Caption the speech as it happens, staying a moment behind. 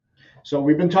So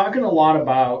we've been talking a lot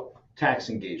about tax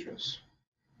engagements.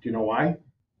 Do you know why?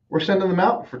 We're sending them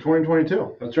out for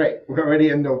 2022. That's right. We're already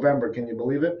in November. Can you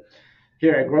believe it?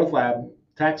 Here at Growth Lab,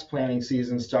 tax planning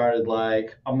season started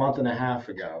like a month and a half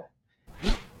ago.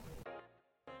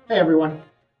 Hey everyone.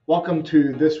 Welcome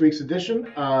to this week's edition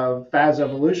of FAS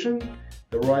Evolution,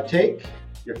 the Raw Take,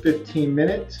 your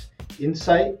 15-minute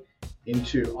insight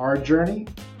into our journey.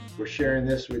 We're sharing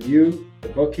this with you, the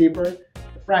bookkeeper,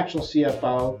 the fractional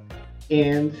CFO,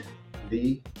 and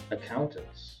the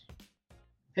accountants.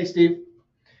 Hey, Steve.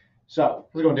 So,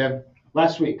 How's it going, Dan?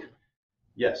 last week.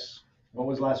 Yes. What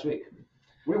was last week?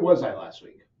 Where was I last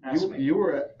week? You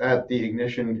were at the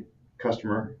Ignition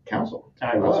Customer Council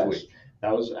I last was. week.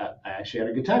 I actually had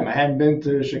a good time. I hadn't been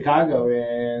to Chicago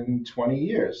in 20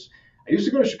 years. I used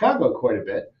to go to Chicago quite a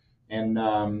bit, and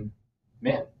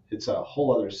man, it's a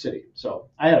whole other city. So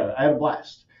I had a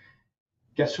blast.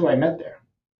 Guess who I met there?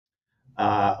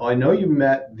 I know you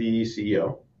met the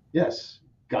CEO. Yes,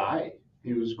 Guy.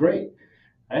 He was great.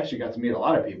 I actually got to meet a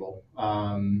lot of people.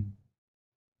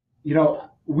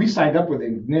 We signed up with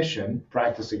Ignition,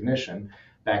 Practice Ignition,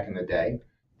 back in the day,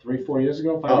 3-4 years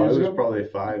ago, 5 years It ago. was probably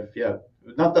 5. Yeah,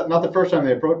 not the first time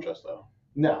they approached us though.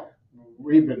 No,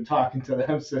 we've been talking to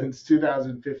them since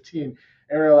 2015,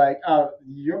 and we're like,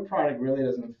 your product really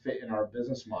doesn't fit in our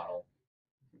business model.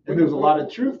 And there's a lot of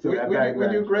truth to that back We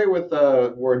then. do great with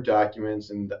Word documents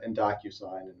and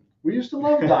DocuSign. And We used to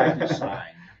love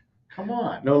DocuSign. Come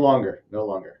on. no longer.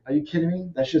 Are you kidding me?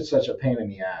 That shit's such a pain in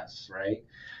the ass, right?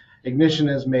 Ignition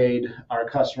has made our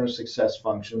customer success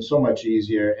function so much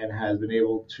easier and has been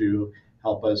able to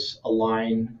help us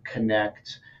align,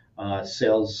 connect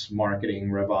sales, marketing,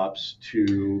 RevOps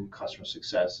to customer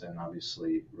success and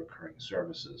obviously recurring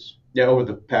services. Yeah, over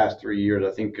the past 3 years,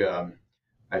 I think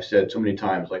I've said so many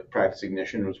times, like Practice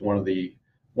Ignition was one of the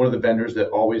vendors that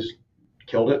always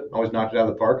killed it, always knocked it out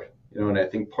of the park. And I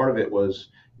think part of it was,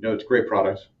 it's a great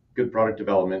product, good product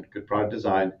development, good product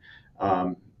design,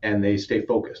 and they stay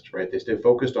focused, right? They stay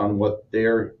focused on what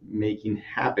they're making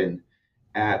happen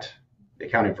at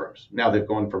accounting firms. Now they've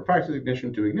gone from Practice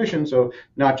Ignition to Ignition, so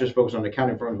not just focused on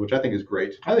accounting firms, which I think is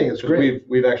great. I think it's great.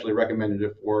 We've actually recommended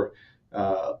it for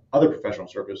other professional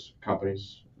service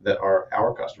companies that are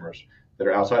our customers that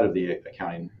are outside of the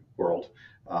accounting world.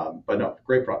 But no,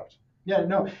 great product. Yeah,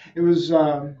 no, it was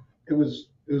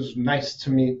nice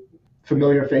to meet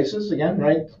familiar faces again,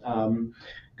 right?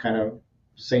 Kind of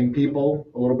same people,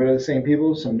 a little bit of the same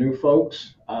people, some new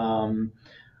folks. I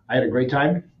had a great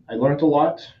time. I learned a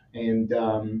lot, and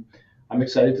I'm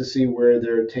excited to see where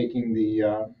they're taking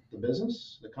the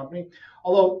business, the company.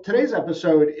 Although today's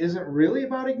episode isn't really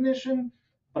about Ignition,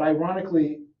 but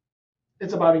ironically,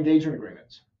 it's about engagement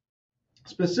agreements,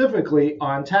 specifically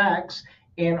on tax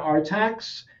and our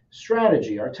tax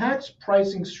strategy, our tax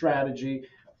pricing strategy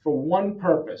for one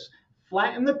purpose: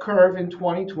 flatten the curve in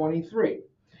 2023.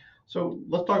 So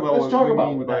let's talk about what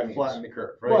we mean by flatten the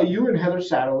curve, right? Well, you and Heather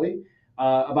Satterley,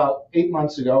 about 8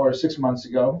 months ago or 6 months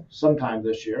ago, sometime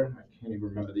this year, I can't even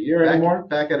remember the year anymore.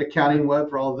 Back at Accounting Web,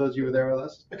 for all of those you were there with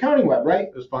us. Accounting Web, right?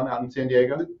 It was fun out in San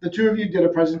Diego. The two of you did a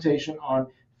presentation on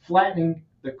flattening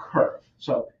the curve.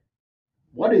 So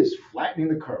what is flattening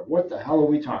the curve? What the hell are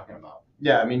we talking about?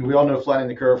 Yeah, I mean, we all know flattening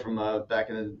the curve from back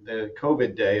in the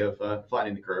COVID day of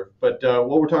flattening the curve. But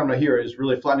what we're talking about here is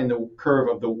really flattening the curve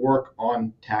of the work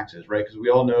on taxes, right? Because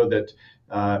we all know that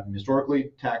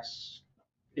historically, tax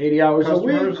 80 hours a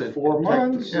customers, week, 4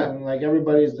 months, yeah. and like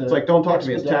everybody's. It's like, don't talk to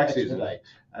me, it's tax season.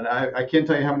 And I can't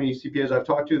tell you how many CPAs I've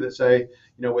talked to that say,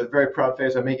 with a very proud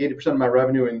face, I make 80% of my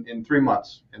revenue in 3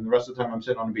 months, and the rest of the time I'm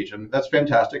sitting on the beach. And that's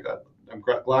fantastic. I'm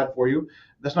glad for you.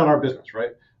 That's not our business,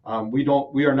 right?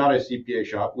 We are not a CPA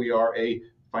shop. We are a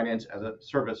finance as a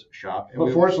service shop.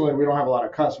 But fortunately, we don't have a lot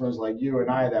of customers like you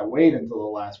and I that wait until the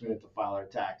last minute to file our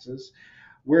taxes.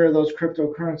 Where are those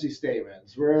cryptocurrency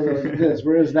statements? Where are those this?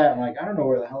 Where is that? I'm like, I don't know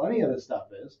where the hell any of this stuff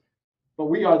is. But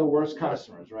we are the worst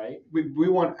customers, right? We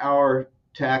want our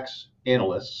tax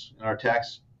analysts and our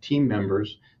tax team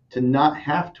members to not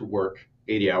have to work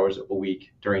 80 hours a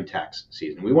week during tax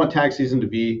season. We want tax season to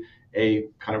be a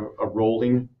kind of a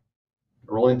rolling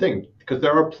thing, because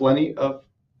there are plenty of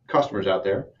customers out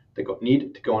there that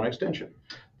need to go on extension.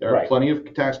 There are plenty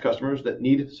of tax customers that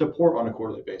need support on a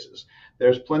quarterly basis.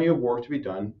 There's plenty of work to be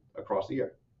done across the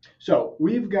year. So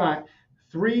we've got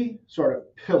 3 sort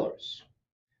of pillars,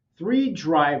 3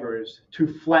 drivers to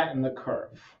flatten the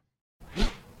curve.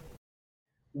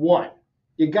 1,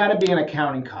 you got to be an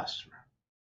accounting customer.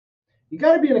 You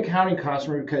got to be an accounting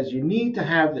customer because you need to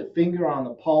have the finger on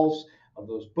the pulse of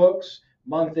those books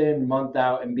month in, month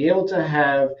out, and be able to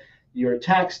have your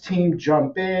tax team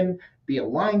jump in, be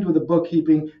aligned with the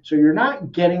bookkeeping, so you're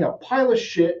not getting a pile of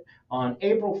shit on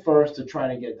April 1st to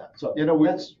try to get done. So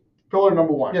that's pillar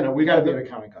number one. We got to got be an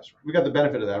accounting customer. We got the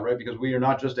benefit of that, right? Because we are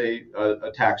not just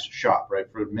a tax shop, right?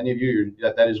 For many of you,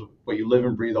 that is what you live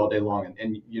and breathe all day long.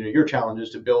 And your challenge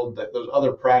is to build those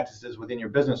other practices within your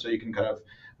business so you can kind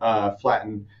of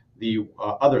flatten the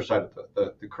other side of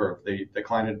the curve, the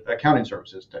client accounting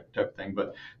services type of thing.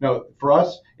 But no, for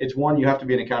us, it's one, you have to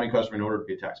be an accounting customer in order to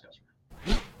be a tax customer.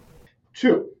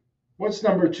 Two, what's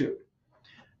number two?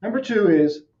 Number two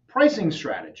is pricing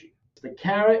strategy. The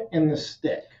carrot and the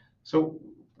stick. So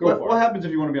what happens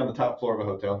if you want to be on the top floor of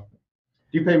a hotel?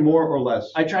 Do you pay more or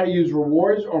less? I try to use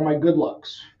rewards or my good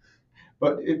lucks.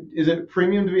 But is it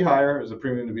premium to be higher or is it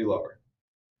premium to be lower?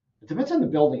 It depends on the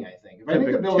building, I think.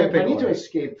 If I need to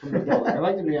escape from the building, I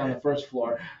like to be on the first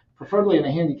floor, preferably in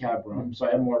a handicap room, so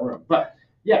I have more room. But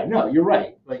yeah, no, you're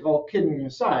right. Like, all kidding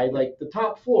aside, like, the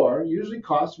top floor usually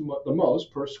costs the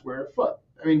most per square foot.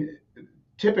 I mean,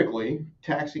 typically,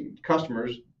 taxing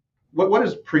customers, what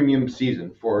is premium season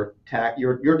for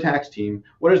your tax team?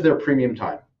 What is their premium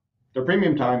time? Their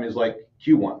premium time is like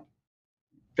Q1,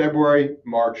 February,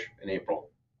 March, and April.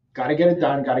 Got to get it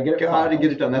done. Got to get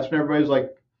it done. That's when everybody's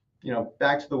like,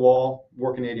 back to the wall,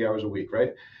 working 80 hours a week,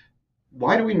 right?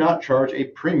 Why do we not charge a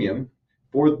premium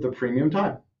for the premium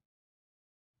time?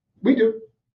 We do.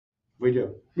 We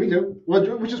do.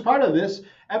 Well, which is part of this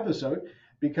episode,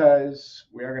 because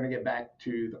we are going to get back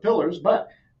to the pillars, but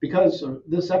because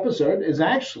this episode is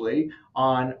actually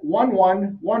on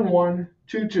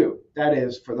 111122. That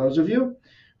is, for those of you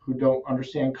who don't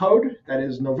understand code, that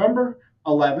is November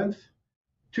 11th,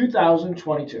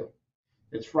 2022.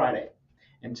 It's Friday.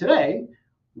 And today,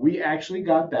 we actually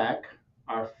got back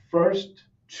our first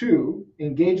 2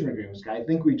 engagement agreements. I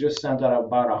think we just sent out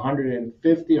about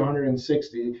 150,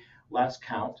 160 last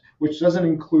count, which doesn't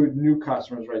include new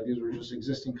customers, right? These were just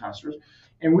existing customers.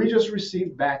 And we just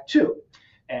received back 2.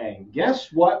 And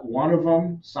guess what one of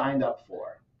them signed up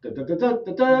for? The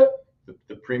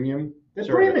premium The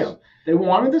service. premium. They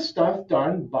wanted the stuff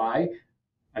done by,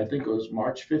 I think it was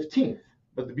March 15th.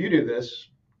 But the beauty of this,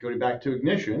 going back to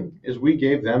Ignition, is we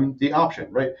gave them the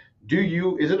option, right?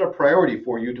 Is it a priority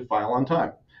for you to file on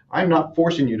time? I'm not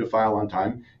forcing you to file on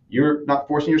time. You're not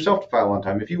forcing yourself to file on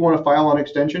time. If you want to file on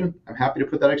extension, I'm happy to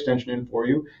put that extension in for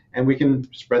you, and we can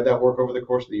spread that work over the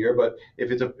course of the year. But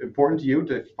if it's important to you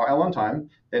to file on time,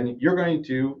 then you're going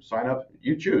to sign up.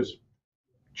 You choose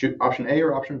option A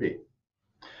or option B.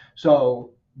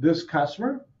 So this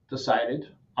customer decided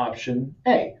option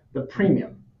A, the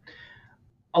premium.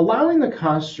 Allowing the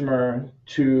customer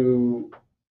to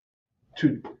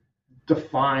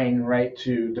define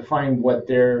what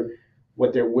they're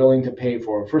willing to pay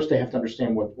for. First, they have to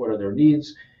understand what are their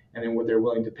needs, and then what they're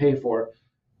willing to pay for.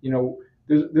 There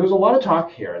was a lot of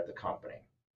talk here at the company.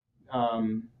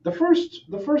 The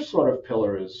first sort of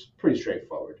pillar is pretty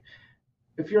straightforward.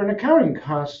 If you're an accounting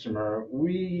customer,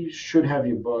 we should have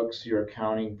your books, your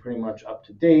accounting pretty much up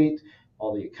to date,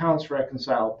 all the accounts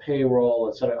reconciled, payroll,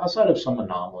 etc. Outside of some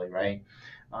anomaly, right?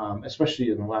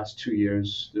 Especially in the last 2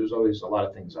 years, there's always a lot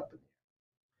of things up.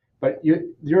 But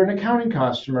you're an accounting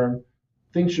customer,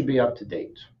 things should be up to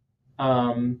date.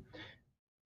 In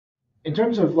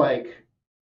terms of like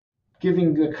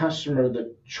giving the customer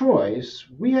the choice,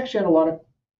 we actually had a lot of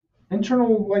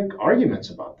internal arguments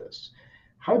about this.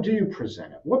 How do you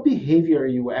present it? What behavior are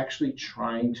you actually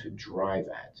trying to drive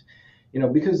at?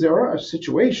 Because there are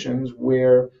situations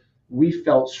where we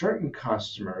felt certain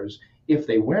customers, if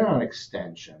they went on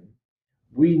extension,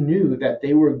 we knew that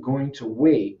they were going to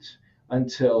wait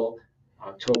until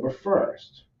October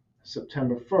 1st,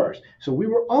 September 1st. So we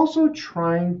were also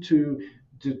trying to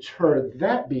deter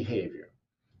that behavior.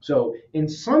 So in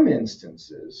some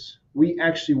instances, we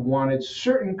actually wanted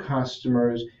certain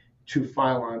customers to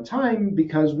file on time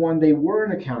because, one, they were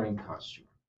an accounting customer.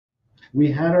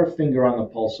 We had our finger on the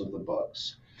pulse of the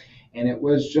books, and it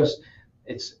was just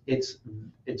it's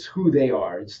who they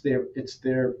are. It's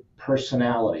their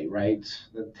personality, right?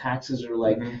 The taxes are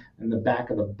like in the back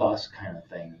of the bus kind of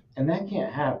thing, and that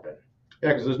can't happen. Yeah,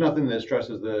 because there's nothing that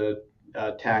stresses the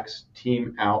tax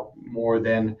team out more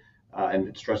than, and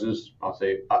it stresses, I'll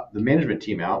say, the management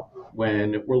team out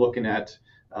when we're looking at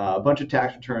a bunch of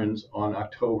tax returns on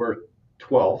October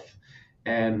 12th,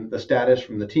 and the status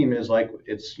from the team is like,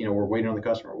 we're waiting on the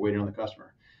customer.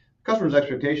 Customer's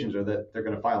expectations are that they're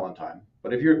going to file on time.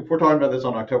 But if we're talking about this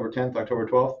on October 10th, October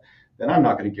 12th, then I'm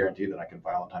not going to guarantee that I can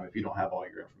file on time if you don't have all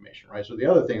your information, right? So the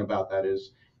other thing about that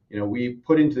is, we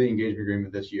put into the engagement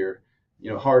agreement this year,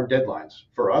 hard deadlines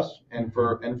for us and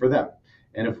for them.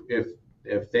 And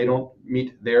if they don't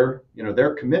meet their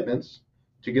commitments,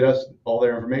 to get us all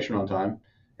their information on time.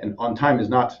 And on time is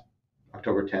not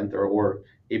October 10th or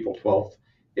April 12th.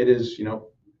 It is,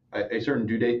 a certain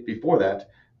due date before that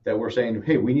we're saying,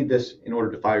 hey, we need this in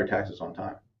order to file your taxes on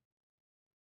time.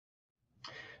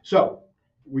 So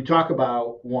we talk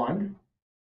about one,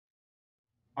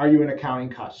 are you an accounting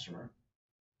customer?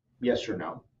 Yes or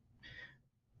no.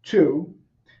 Two,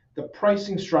 the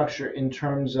pricing structure in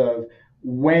terms of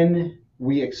when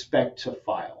we expect to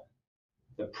file.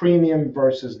 The premium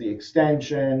versus the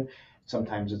extension.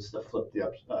 Sometimes it's the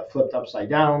flipped upside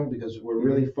down because we're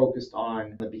really focused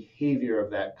on the behavior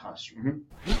of that customer.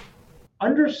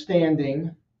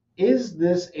 Understanding, is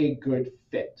this a good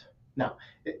fit? Now,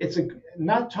 it's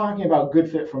not talking about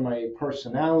good fit from a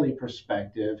personality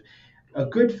perspective, a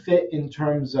good fit in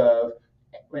terms of,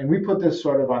 and we put this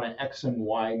sort of on an X and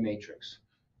Y matrix.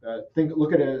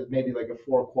 Look at it as maybe like a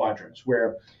 4 quadrants,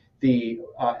 where the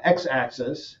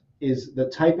X-axis is the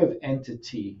type of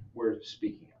entity we're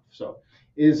speaking of. So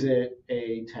is it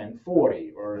a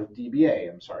 1040 or a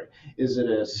DBA? I'm sorry. Is it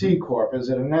a C Corp? Is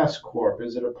it an S Corp?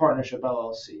 Is it a partnership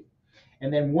LLC?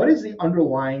 And then what is the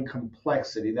underlying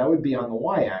complexity? That would be on the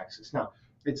Y-axis. Now,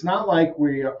 it's not like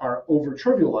we are over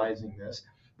trivializing this,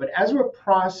 but as we're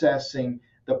processing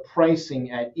the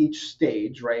pricing at each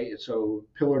stage, right? So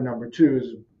pillar number 2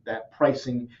 is that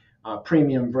pricing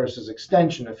premium versus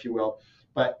extension, if you will.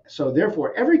 But so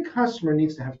therefore, every customer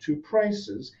needs to have 2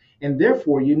 prices, and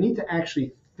therefore you need to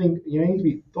actually think, you need to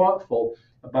be thoughtful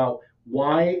about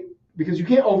why, because you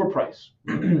can't overprice,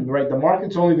 right? The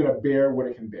market's only going to bear what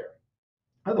it can bear.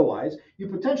 Otherwise, you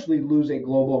potentially lose a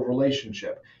global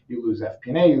relationship. You lose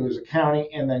FP&A, you lose accounting,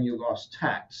 and then you lost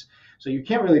tax. So you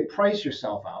can't really price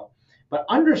yourself out. But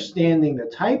understanding the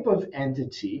type of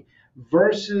entity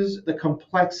versus the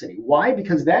complexity. Why?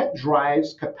 Because that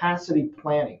drives capacity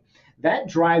planning. That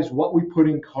drives what we put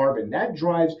in carbon. That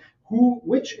drives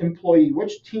which employee,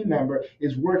 which team member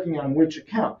is working on which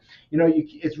account.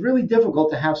 It's really difficult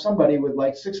to have somebody with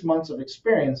like 6 months of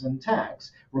experience in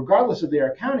tax, regardless of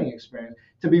their accounting experience,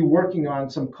 to be working on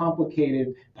some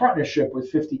complicated partnership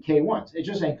with 50K once. It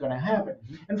just ain't going to happen.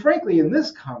 And frankly, in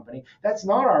this company, that's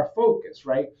not our focus,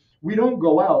 right? We don't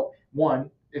go out,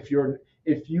 if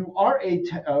you are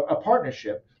a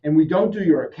partnership and we don't do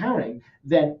your accounting,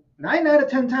 then 9 out of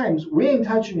 10 times we ain't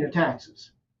touching your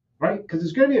taxes, right? Because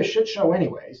it's going to be a shit show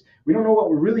anyways. We don't know what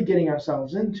we're really getting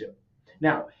ourselves into.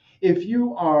 Now, if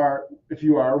you are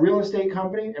a real estate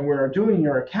company and we're doing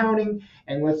your accounting,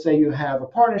 and let's say you have a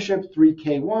partnership,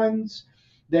 3K1s,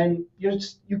 then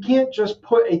you can't just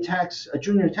put a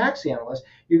junior tax analyst.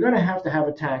 You're going to have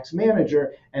a tax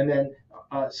manager and then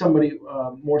somebody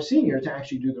more senior to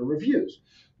actually do the reviews.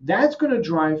 That's going to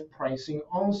drive pricing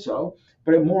also,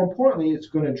 but more importantly, it's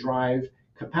going to drive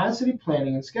capacity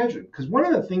planning and scheduling. Because one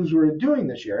of the things we're doing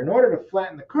this year, in order to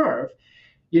flatten the curve,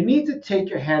 you need to take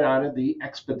your head out of the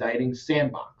expediting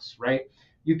sandbox, right?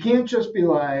 You can't just be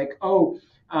like,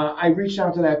 I reached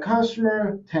out to that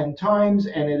customer 10 times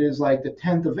and it is like the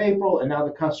 10th of April and now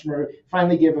the customer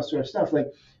finally gave us their stuff.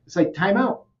 It's like time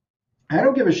out. I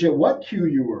don't give a shit what queue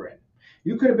you were in.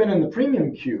 You could have been in the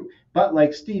premium queue, but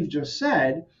like Steve just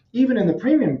said, even in the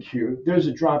premium queue, there's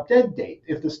a drop dead date.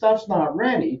 If the stuff's not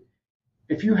ready,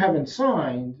 if you haven't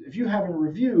signed, if you haven't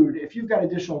reviewed, if you've got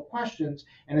additional questions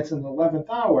and it's in the 11th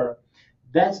hour,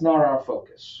 that's not our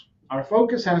focus. Our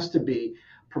focus has to be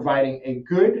providing a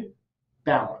good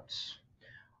balance,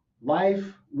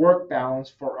 life-work balance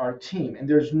for our team. And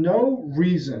there's no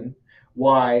reason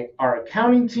why our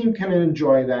accounting team can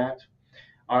enjoy that,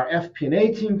 our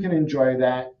FP&A team can enjoy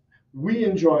that, we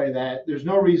enjoy that. There's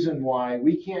no reason why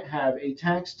we can't have a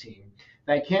tax team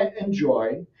that can't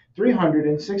enjoy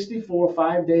 364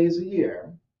 5 days a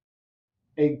year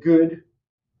a good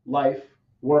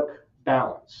life-work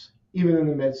balance, even in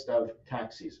the midst of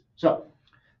tax season. So,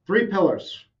 3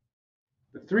 pillars,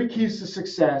 the 3 keys to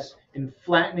success in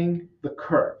flattening the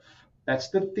curve. That's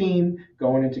the theme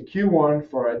going into Q1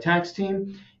 for our tax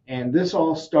team, and this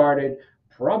all started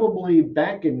probably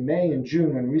back in May and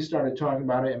June when we started talking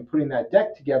about it and putting that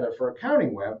deck together for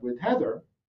Accounting Web with Heather,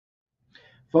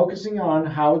 focusing on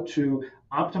how to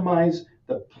optimize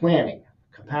the planning,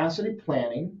 capacity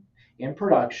planning and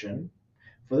production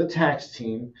for the tax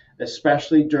team,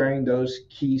 especially during those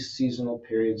key seasonal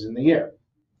periods in the year.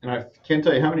 And I can't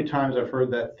tell you how many times I've heard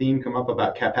that theme come up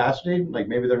about capacity. Like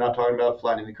maybe they're not talking about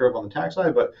flattening the curve on the tax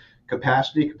side, but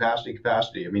capacity.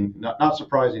 I mean, not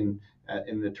surprising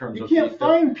in the terms you of can't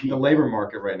find people. The labor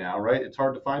market right now, right? It's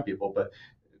hard to find people, but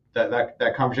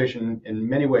that conversation in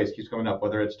many ways keeps coming up,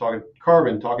 whether it's talking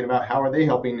about how are they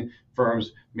helping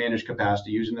firms manage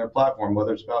capacity using their platform,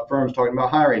 whether it's about firms talking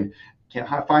about hiring, can't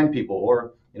find people,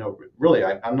 or really,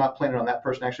 I'm not planning on that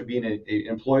person actually being an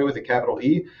employee with a capital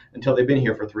E until they've been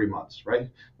here for 3 months, right?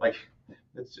 Like,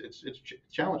 it's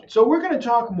challenging. So we're going to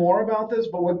talk more about this,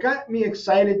 but what got me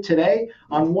excited today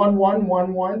on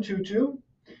 111122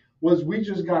 was we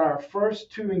just got our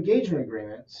first 2 engagement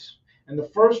agreements. And the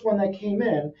first one that came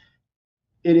in,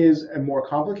 it is a more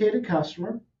complicated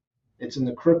customer. It's in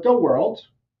the crypto world.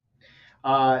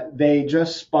 They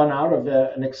just spun out of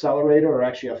an accelerator, or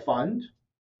actually a fund,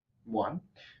 1.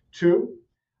 2,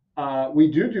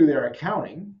 we do their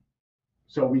accounting.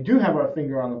 So we do have our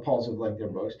finger on the pulse of like their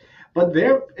books, but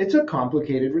it's a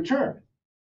complicated return.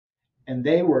 And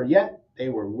they were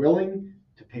willing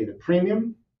to pay the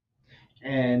premium.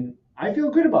 And I feel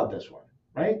good about this one,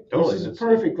 right? Totally. This is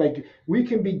perfect. Like, we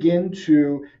can begin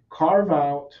to carve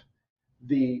out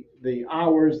the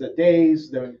hours, the days,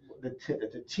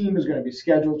 the team is going to be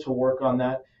scheduled to work on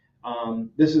that.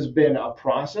 This has been a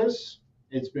process.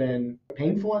 It's been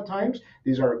painful at times.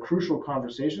 These are crucial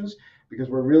conversations because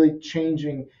we're really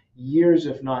changing years,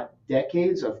 if not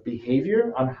decades, of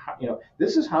behavior on how,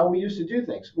 this is how we used to do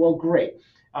things. Well, great.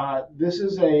 This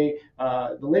is the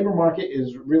labor market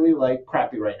is really like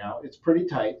crappy right now. It's pretty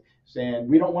tight, and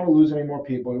we don't want to lose any more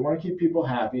people. We want to keep people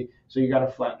happy, so you got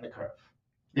to flatten the curve.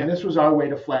 And this was our way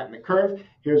to flatten the curve.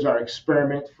 Here's our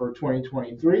experiment for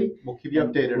 2023. We'll keep you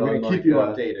updated. We're going to keep you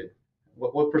updated.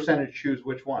 What percentage choose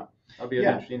which one? That'll be an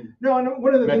interesting. No, and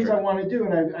one of the metric. things I want to do,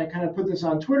 and I kind of put this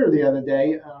on Twitter the other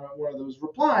day, one of those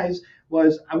replies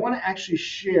was I want to actually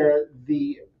share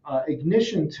the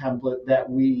ignition template that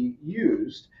we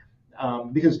used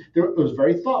because it was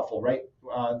very thoughtful, right?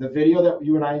 The video that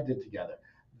you and I did together,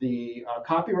 the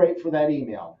copyright for that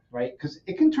email, right? Because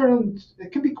it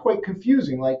can be quite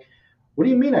confusing. Like, what do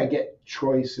you mean I get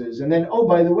choices? And then, oh,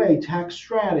 by the way, tax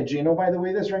strategy. And oh, by the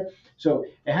way, this, right? So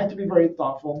it had to be very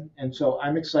thoughtful. And so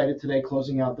I'm excited today,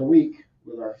 closing out the week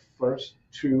with our first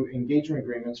 2 engagement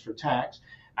agreements for tax.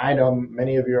 I know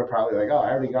many of you are probably like, oh,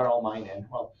 I already got all mine in.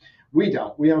 Well, we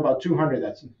don't. We have about 200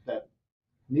 that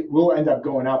will end up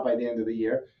going out by the end of the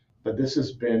year. But this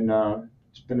has been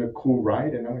it's been a cool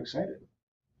ride, and I'm excited.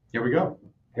 Here we go.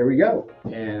 Here we go.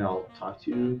 And I'll talk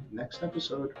to you next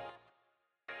episode.